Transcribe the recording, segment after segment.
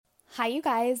Hi, you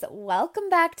guys. Welcome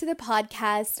back to the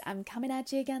podcast. I'm coming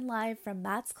at you again live from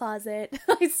Matt's closet.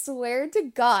 I swear to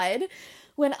God,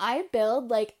 when I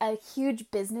build like a huge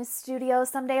business studio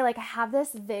someday, like I have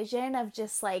this vision of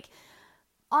just like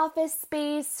office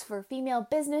space for female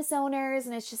business owners,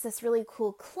 and it's just this really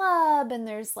cool club, and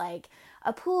there's like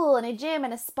a pool and a gym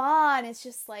and a spa, and it's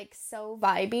just like so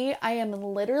vibey. I am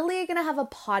literally gonna have a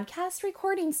podcast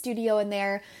recording studio in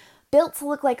there built to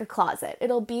look like a closet.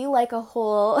 It'll be like a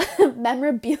whole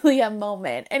memorabilia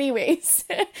moment. Anyways,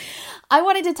 I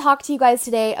wanted to talk to you guys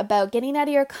today about getting out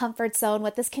of your comfort zone,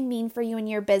 what this can mean for you and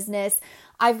your business.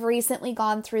 I've recently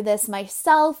gone through this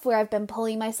myself where I've been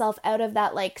pulling myself out of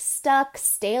that like stuck,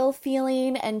 stale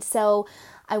feeling. And so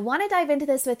I want to dive into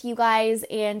this with you guys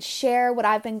and share what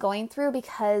I've been going through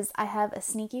because I have a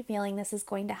sneaky feeling this is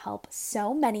going to help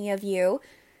so many of you.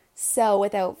 So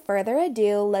without further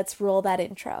ado, let's roll that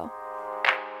intro.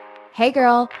 Hey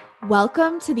girl,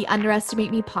 welcome to the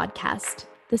Underestimate Me podcast,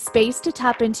 the space to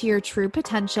tap into your true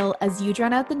potential as you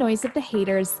drown out the noise of the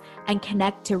haters and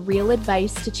connect to real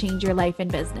advice to change your life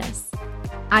and business.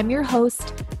 I'm your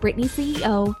host, Brittany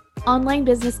CEO, online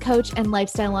business coach and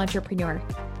lifestyle entrepreneur,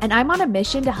 and I'm on a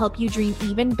mission to help you dream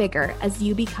even bigger as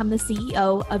you become the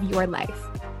CEO of your life.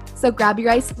 So grab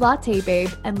your iced latte,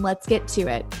 babe, and let's get to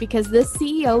it because this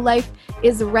CEO life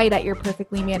is right at your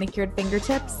perfectly manicured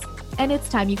fingertips. And it's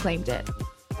time you claimed it.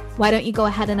 Why don't you go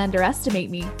ahead and underestimate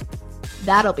me?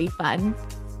 That'll be fun.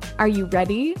 Are you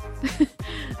ready?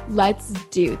 Let's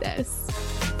do this.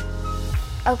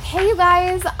 Okay, you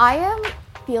guys, I am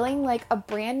feeling like a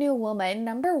brand new woman.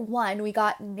 Number one, we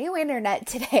got new internet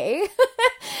today.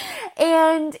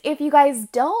 And if you guys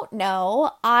don't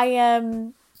know, I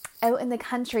am out in the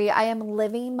country. I am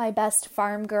living my best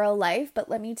farm girl life, but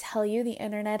let me tell you, the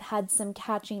internet had some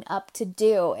catching up to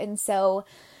do. And so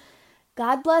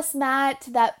God bless Matt,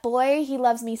 that boy, he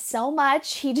loves me so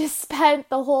much. He just spent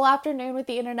the whole afternoon with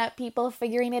the internet people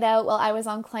figuring it out while I was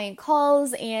on client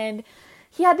calls, and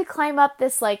he had to climb up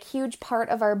this like huge part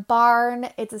of our barn.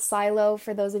 It's a silo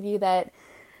for those of you that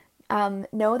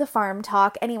know the farm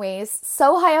talk. Anyways,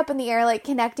 so high up in the air, like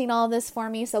connecting all this for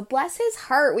me. So bless his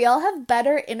heart. We all have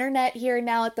better internet here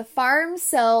now at the farm.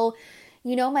 So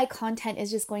you know, my content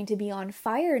is just going to be on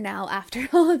fire now after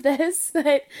all of this.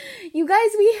 But you guys,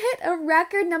 we hit a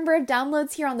record number of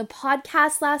downloads here on the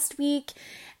podcast last week.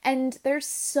 And there's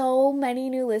so many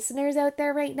new listeners out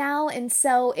there right now. And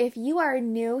so if you are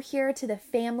new here to the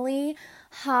family,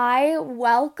 hi,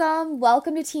 welcome.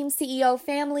 Welcome to Team CEO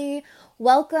family.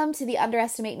 Welcome to the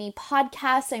Underestimate Me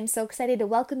podcast. I'm so excited to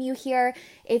welcome you here.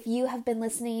 If you have been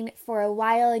listening for a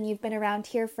while and you've been around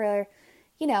here for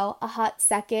a hot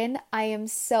second, I am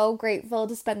so grateful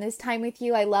to spend this time with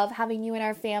you. I love having you in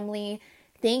our family.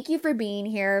 Thank you for being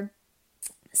here.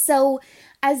 So,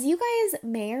 as you guys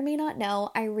may or may not know,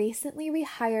 I recently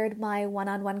rehired my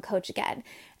one-on-one coach again,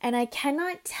 and I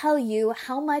cannot tell you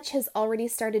how much has already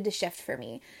started to shift for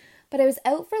me. But I was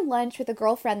out for lunch with a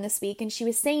girlfriend this week, and she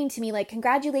was saying to me, like,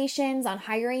 congratulations on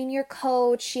hiring your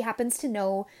coach. She happens to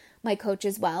know my coach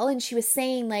as well, and she was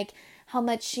saying, like, how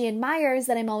much she admires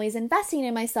that I'm always investing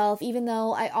in myself, even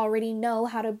though I already know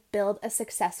how to build a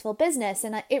successful business.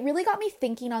 And it really got me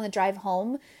thinking on the drive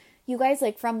home. You guys,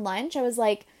 like from lunch, I was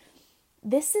like,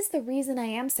 this is the reason I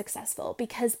am successful,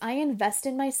 because I invest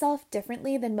in myself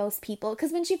differently than most people.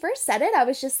 Because when she first said it, I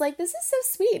was just like, this is so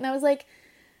sweet. And I was like,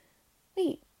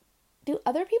 wait, do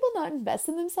other people not invest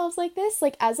in themselves like this?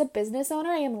 Like as a business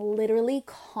owner, I am literally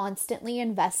constantly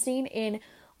investing in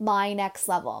my next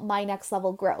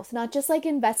level growth, not just like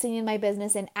investing in my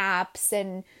business in apps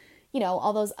and,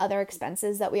 all those other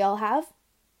expenses that we all have.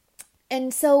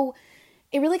 And so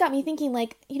it really got me thinking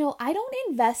like, I don't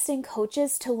invest in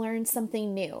coaches to learn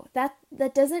something new. That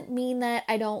doesn't mean that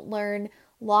I don't learn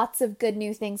lots of good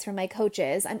new things from my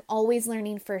coaches. I'm always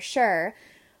learning for sure.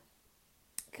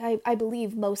 I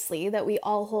believe mostly that we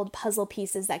all hold puzzle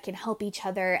pieces that can help each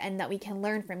other and that we can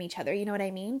learn from each other. You know what I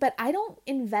mean? But I don't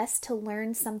invest to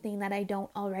learn something that I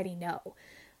don't already know.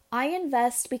 I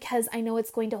invest because I know it's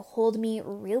going to hold me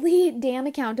really damn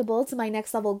accountable to my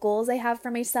next level goals I have for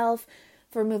myself,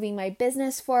 for moving my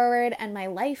business forward and my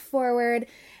life forward.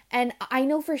 And I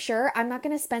know for sure I'm not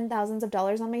going to spend thousands of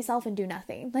dollars on myself and do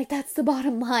nothing. Like that's the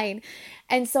bottom line.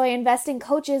 And so I invest in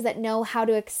coaches that know how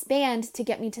to expand to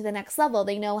get me to the next level.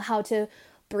 They know how to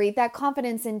breathe that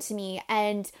confidence into me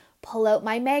and pull out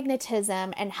my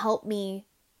magnetism and help me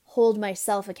hold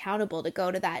myself accountable to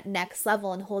go to that next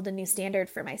level and hold a new standard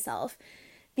for myself.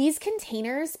 These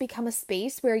containers become a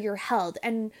space where you're held.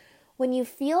 And when you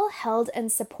feel held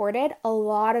and supported, a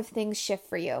lot of things shift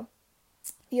for you.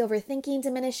 The overthinking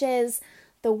diminishes,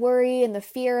 the worry and the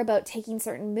fear about taking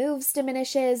certain moves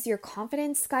diminishes, your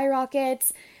confidence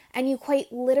skyrockets, and you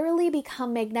quite literally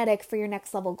become magnetic for your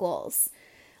next level goals.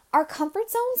 Our comfort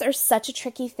zones are such a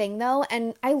tricky thing though,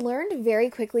 and I learned very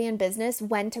quickly in business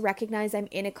when to recognize I'm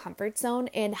in a comfort zone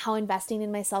and how investing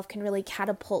in myself can really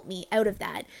catapult me out of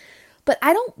that. But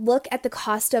I don't look at the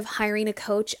cost of hiring a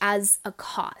coach as a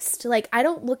cost. Like, I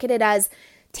don't look at it as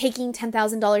taking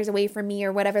 $10,000 away from me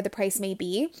or whatever the price may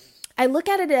be. I look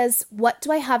at it as, what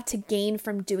do I have to gain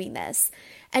from doing this?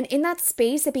 And in that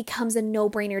space, it becomes a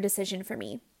no-brainer decision for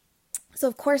me. So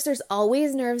of course, there's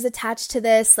always nerves attached to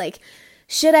this. Like,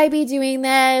 should I be doing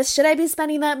this? Should I be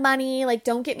spending that money? Like,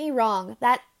 don't get me wrong.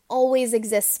 That always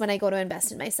exists when I go to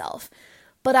invest in myself.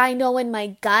 But I know in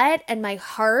my gut and my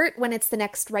heart when it's the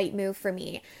next right move for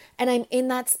me. And I'm in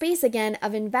that space again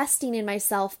of investing in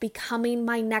myself, becoming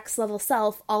my next level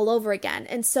self all over again.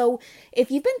 And so if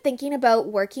you've been thinking about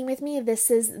working with me, this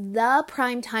is the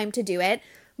prime time to do it.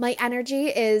 My energy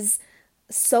is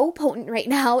so potent right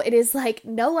now. It is like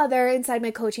no other inside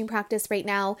my coaching practice right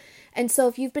now. And so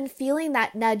if you've been feeling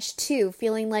that nudge too,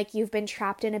 feeling like you've been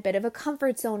trapped in a bit of a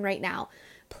comfort zone right now,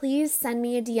 please send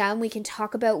me a DM. We can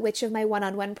talk about which of my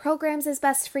one-on-one programs is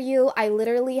best for you. I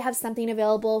literally have something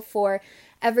available for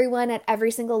everyone at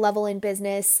every single level in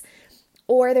business.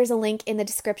 Or there's a link in the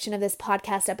description of this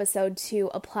podcast episode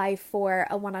to apply for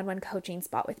a one-on-one coaching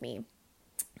spot with me.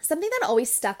 Something that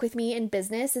always stuck with me in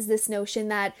business is this notion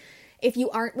that if you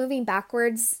aren't moving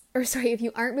forwards,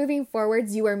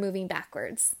 you are moving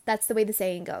backwards. That's the way the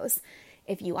saying goes.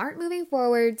 If you aren't moving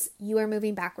forwards, you are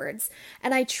moving backwards.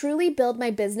 And I truly build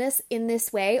my business in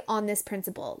this way on this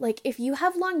principle. Like, if you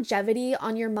have longevity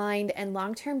on your mind and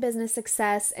long-term business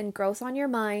success and growth on your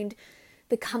mind,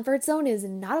 the comfort zone is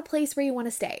not a place where you want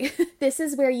to stay. This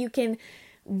is where you can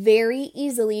very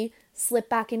easily slip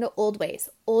back into old ways,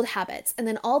 old habits, and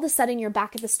then all of a sudden you're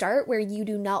back at the start where you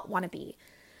do not want to be.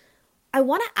 I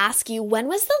want to ask you, when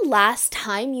was the last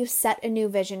time you set a new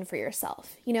vision for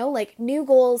yourself? You know, like new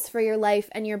goals for your life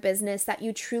and your business that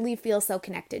you truly feel so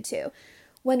connected to.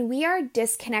 When we are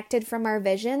disconnected from our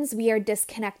visions, we are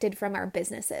disconnected from our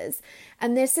businesses.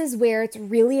 And this is where it's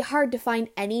really hard to find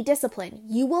any discipline.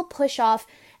 You will push off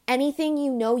anything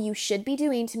you know you should be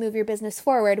doing to move your business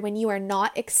forward when you are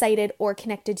not excited or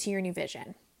connected to your new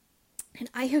vision. And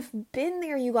I have been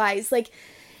there, you guys. Like,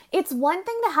 it's one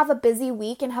thing to have a busy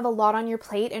week and have a lot on your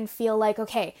plate and feel like,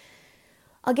 okay,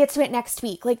 I'll get to it next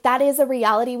week. Like, that is a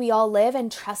reality we all live.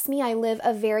 And trust me, I live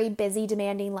a very busy,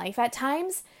 demanding life at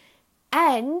times.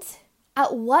 And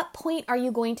at what point are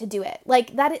you going to do it?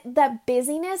 Like, that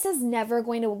busyness is never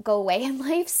going to go away in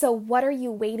life. So what are you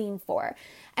waiting for?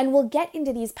 And we'll get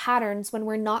into these patterns when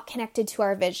we're not connected to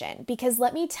our vision. Because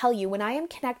let me tell you, when I am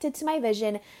connected to my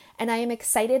vision and I am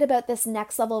excited about this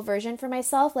next level version for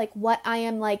myself, like what I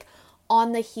am like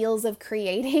on the heels of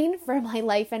creating for my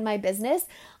life and my business,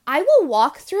 I will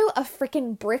walk through a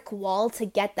freaking brick wall to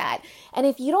get that. And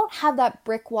if you don't have that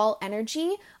brick wall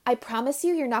energy, I promise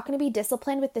you're not going to be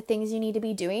disciplined with the things you need to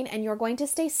be doing, and you're going to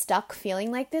stay stuck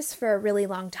feeling like this for a really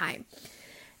long time.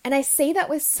 And I say that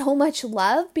with so much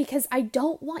love because I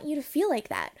don't want you to feel like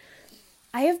that.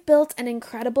 I have built an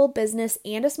incredible business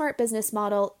and a smart business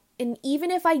model. And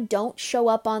even if I don't show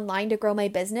up online to grow my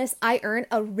business, I earn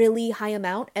a really high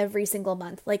amount every single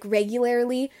month. Like,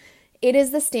 regularly, it is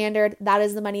the standard. That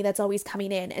is the money that's always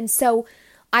coming in. And so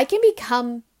I can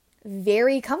become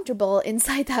very comfortable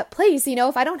inside that place. You know,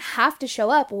 if I don't have to show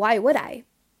up, why would I?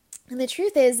 And the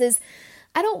truth is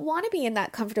I don't want to be in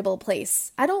that comfortable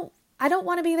place. I don't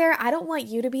want to be there. I don't want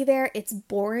you to be there. It's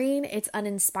boring. It's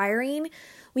uninspiring.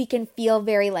 We can feel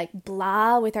very like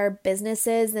blah with our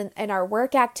businesses and our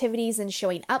work activities and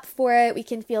showing up for it. We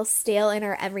can feel stale in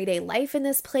our everyday life in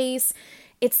this place.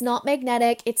 It's not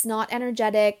magnetic. It's not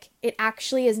energetic. It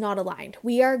actually is not aligned.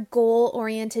 We are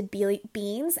goal-oriented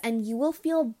beings, and you will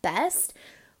feel best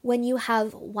when you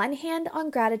have one hand on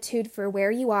gratitude for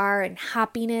where you are and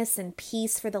happiness and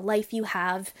peace for the life you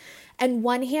have, and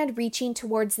one hand reaching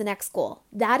towards the next goal.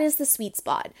 That is the sweet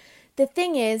spot. The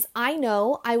thing is, I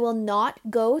know I will not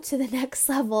go to the next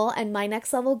level and my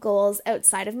next level goals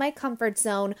outside of my comfort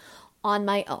zone on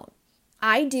my own.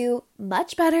 I do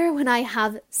much better when I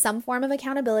have some form of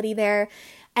accountability there,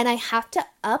 and I have to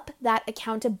up that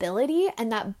accountability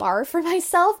and that bar for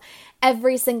myself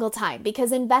every single time,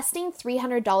 because investing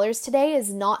 $300 today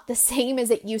is not the same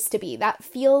as it used to be. That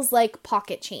feels like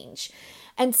pocket change.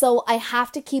 And so I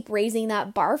have to keep raising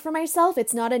that bar for myself.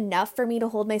 It's not enough for me to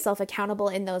hold myself accountable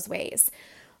in those ways.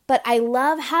 But I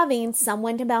love having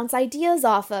someone to bounce ideas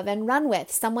off of and run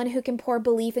with, someone who can pour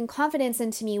belief and confidence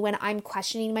into me when I'm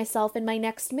questioning myself in my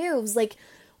next moves. Like,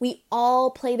 we all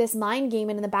play this mind game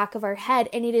in the back of our head,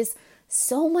 and it is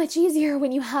so much easier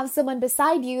when you have someone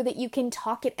beside you that you can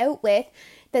talk it out with,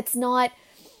 that's not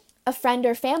a friend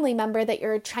or family member that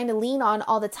you're trying to lean on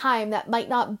all the time, that might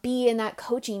not be in that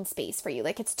coaching space for you.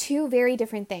 Like, it's two very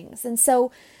different things. And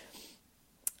so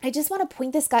I just want to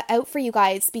point this out for you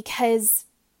guys, because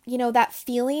that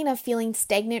feeling of feeling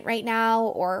stagnant right now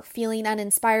or feeling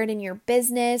uninspired in your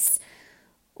business,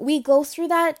 we go through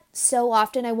that so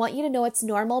often. I want you to know it's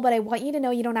normal, but I want you to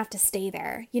know you don't have to stay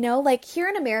there. Like here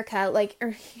in America, or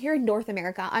here in North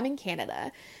America, I'm in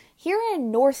Canada. Here in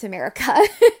North America,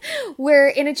 we're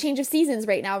in a change of seasons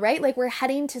right now, right? Like we're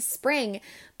heading to spring,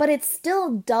 but it's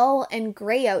still dull and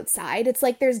gray outside. It's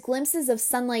like there's glimpses of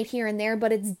sunlight here and there,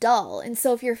 but it's dull. And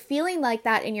so if you're feeling like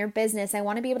that in your business, I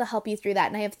want to be able to help you through that.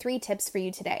 And I have 3 tips for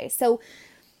you today. So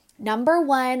number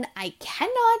 1, I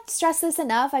cannot stress this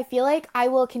enough. I feel like I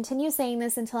will continue saying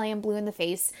this until I am blue in the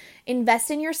face. Invest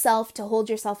in yourself to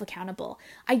hold yourself accountable.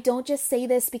 I don't just say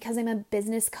this because I'm a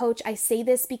business coach. I say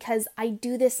this because I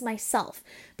do this myself,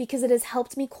 because it has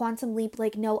helped me quantum leap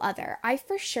like no other. I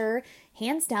for sure,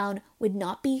 hands down, would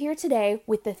not be here today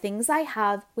with the things I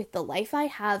have, with the life I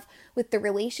have, with the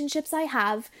relationships I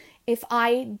have, if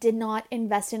I did not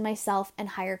invest in myself and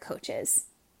hire coaches.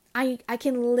 I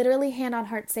can literally hand on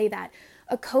heart say that.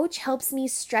 A coach helps me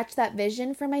stretch that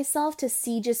vision for myself to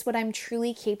see just what I'm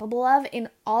truly capable of in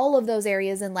all of those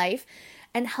areas in life,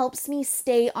 and helps me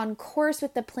stay on course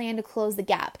with the plan to close the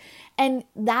gap. And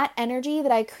that energy that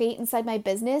I create inside my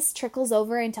business trickles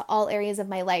over into all areas of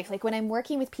my life. Like when I'm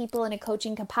working with people in a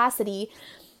coaching capacity,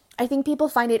 I think people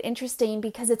find it interesting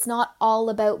because it's not all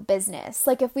about business.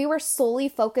 Like if we were solely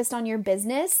focused on your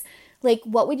business, like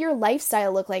what would your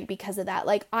lifestyle look like because of that?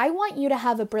 Like I want you to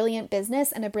have a brilliant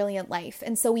business and a brilliant life.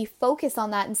 And so we focus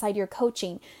on that inside your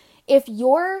coaching. If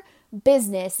your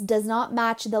business does not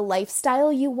match the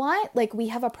lifestyle you want, like we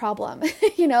have a problem.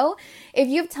 If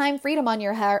you have time freedom on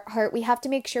your heart, we have to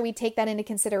make sure we take that into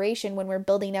consideration when we're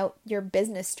building out your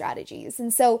business strategies.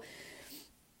 And so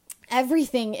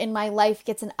everything in my life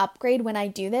gets an upgrade when I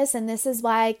do this. And this is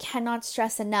why I cannot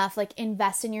stress enough, like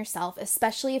invest in yourself,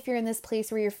 especially if you're in this place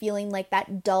where you're feeling like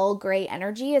that dull gray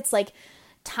energy. It's like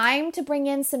time to bring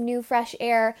in some new fresh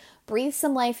air, breathe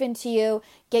some life into you,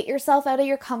 get yourself out of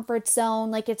your comfort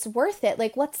zone. Like it's worth it.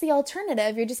 Like what's the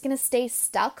alternative? You're just going to stay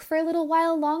stuck for a little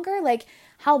while longer? Like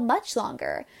how much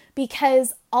longer?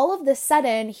 Because all of the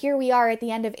sudden, here we are at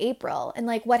the end of April. And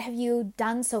like, what have you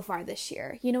done so far this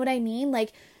year? You know what I mean?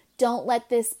 Like, don't let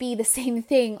this be the same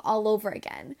thing all over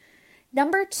again.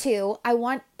 Number 2, I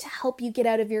want to help you get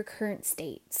out of your current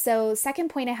state. So second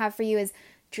point I have for you is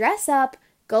dress up,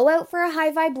 go out for a high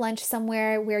vibe lunch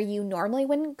somewhere where you normally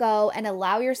wouldn't go, and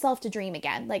allow yourself to dream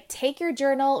again. Like take your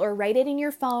journal or write it in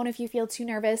your phone if you feel too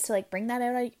nervous to like bring that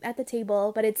out at the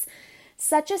table. But it's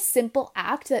such a simple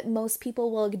act that most people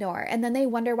will ignore. And then they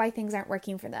wonder why things aren't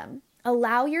working for them.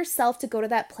 Allow yourself to go to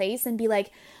that place and be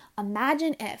like,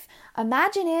 Imagine if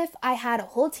I had a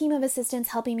whole team of assistants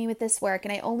helping me with this work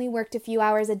and I only worked a few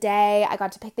hours a day. I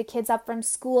got to pick the kids up from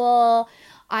school.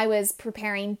 I was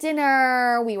preparing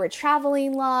dinner. We were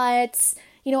traveling lots.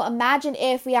 Imagine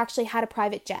if we actually had a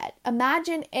private jet.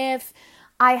 Imagine if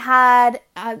I had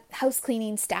a house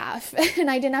cleaning staff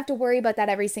and I didn't have to worry about that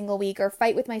every single week or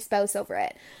fight with my spouse over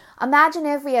it. Imagine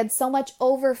if we had so much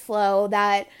overflow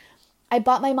that I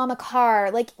bought my mom a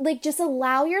car. Like just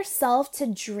allow yourself to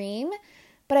dream,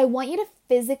 but I want you to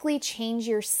physically change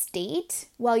your state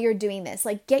while you're doing this.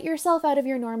 Like get yourself out of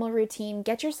your normal routine,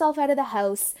 get yourself out of the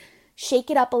house,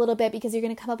 shake it up a little bit because you're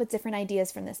going to come up with different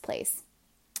ideas from this place.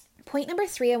 Point number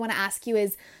 3 I want to ask you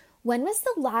is, when was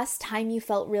the last time you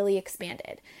felt really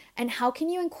expanded? And how can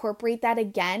you incorporate that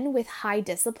again with high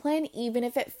discipline, even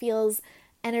if it feels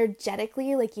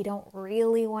energetically like you don't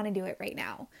really want to do it right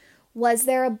now? Was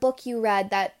there a book you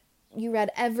read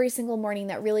every single morning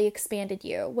that really expanded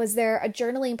you? Was there a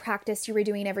journaling practice you were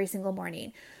doing every single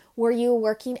morning? Were you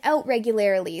working out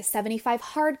regularly? 75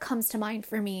 Hard comes to mind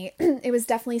for me. It was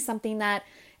definitely something that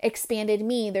expanded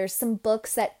me. There's some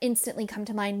books that instantly come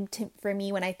to mind for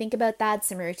me when I think about that,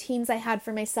 some routines I had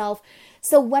for myself.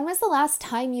 So when was the last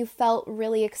time you felt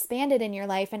really expanded in your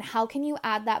life, and how can you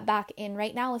add that back in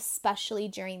right now, especially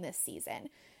during this season?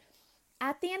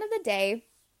 At the end of the day,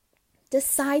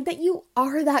 decide that you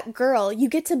are that girl. You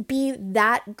get to be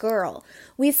that girl.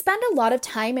 We spend a lot of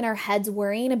time in our heads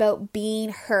worrying about being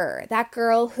her, that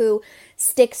girl who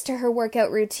sticks to her workout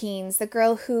routines, the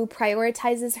girl who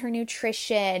prioritizes her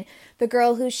nutrition, the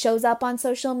girl who shows up on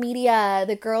social media,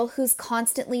 the girl who's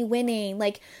constantly winning.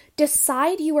 Like,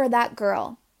 decide you are that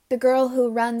girl. the girl who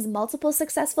runs multiple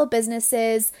successful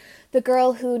businesses, the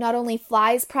girl who not only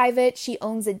flies private, she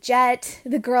owns a jet,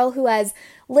 the girl who has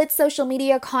lit social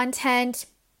media content,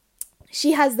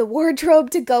 she has the wardrobe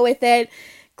to go with it,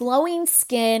 glowing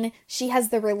skin, she has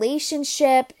the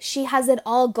relationship, she has it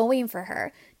all going for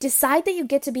her. Decide that you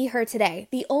get to be her today.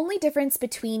 The only difference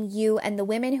between you and the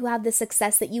women who have the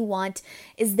success that you want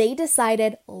is they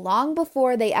decided long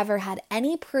before they ever had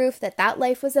any proof that that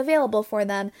life was available for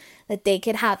them that they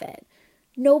could have it.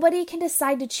 Nobody can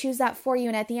decide to choose that for you.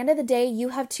 And at the end of the day, you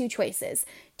have two choices: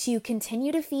 to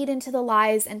continue to feed into the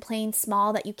lies and playing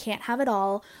small that you can't have it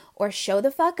all, or show the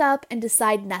fuck up and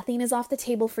decide nothing is off the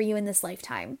table for you in this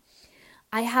lifetime.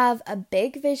 I have a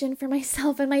big vision for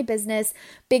myself and my business,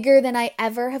 bigger than I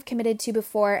ever have committed to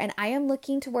before, and I am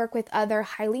looking to work with other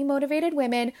highly motivated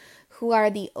women who are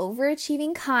the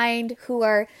overachieving kind, who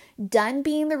are done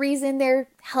being the reason they're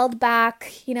held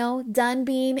back, done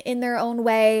being in their own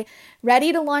way,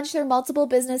 ready to launch their multiple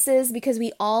businesses, because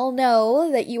we all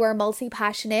know that you are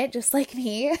multi-passionate, just like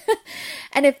me.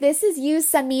 And if this is you,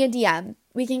 send me a DM.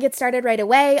 We can get started right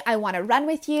away. I want to run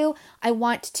with you. I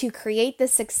want to create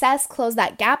this success, close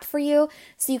that gap for you.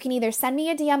 So you can either send me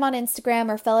a DM on Instagram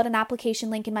or fill out an application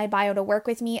link in my bio to work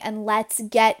with me, and let's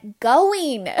get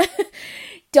going.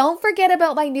 Don't forget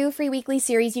about my new free weekly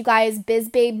series, you guys, Biz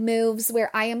Babe Moves, where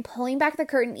I am pulling back the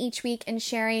curtain each week and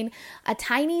sharing a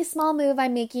tiny, small move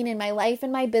I'm making in my life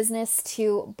and my business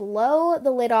to blow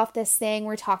the lid off this thing.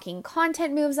 We're talking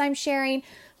content moves I'm sharing,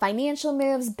 financial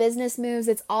moves, business moves.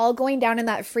 It's all going down in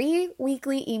that free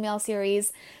weekly email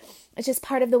series. It's just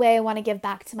part of the way I want to give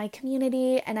back to my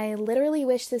community, and I literally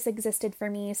wish this existed for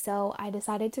me, so I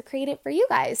decided to create it for you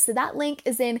guys. So that link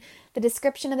is in the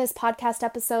description of this podcast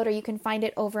episode, or you can find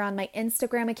it over on my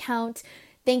Instagram account.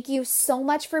 Thank you so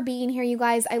much for being here, you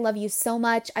guys. I love you so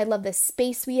much. I love the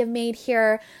space we have made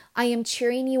here. I am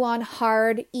cheering you on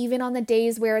hard, even on the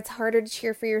days where it's harder to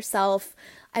cheer for yourself.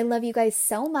 I love you guys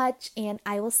so much, and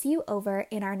I will see you over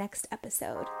in our next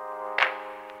episode.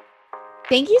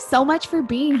 Thank you so much for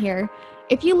being here.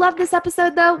 If you love this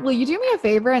episode though, will you do me a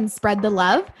favor and spread the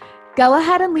love? Go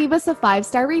ahead and leave us a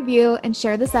 5-star review and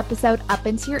share this episode up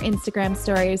into your Instagram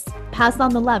stories. Pass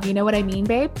on the love, you know what I mean,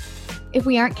 babe? If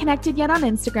we aren't connected yet on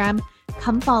Instagram,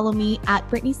 come follow me at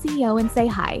BrittanyCEO and say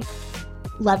hi.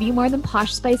 Love you more than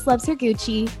Posh Spice loves her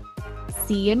Gucci.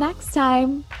 See you next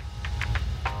time.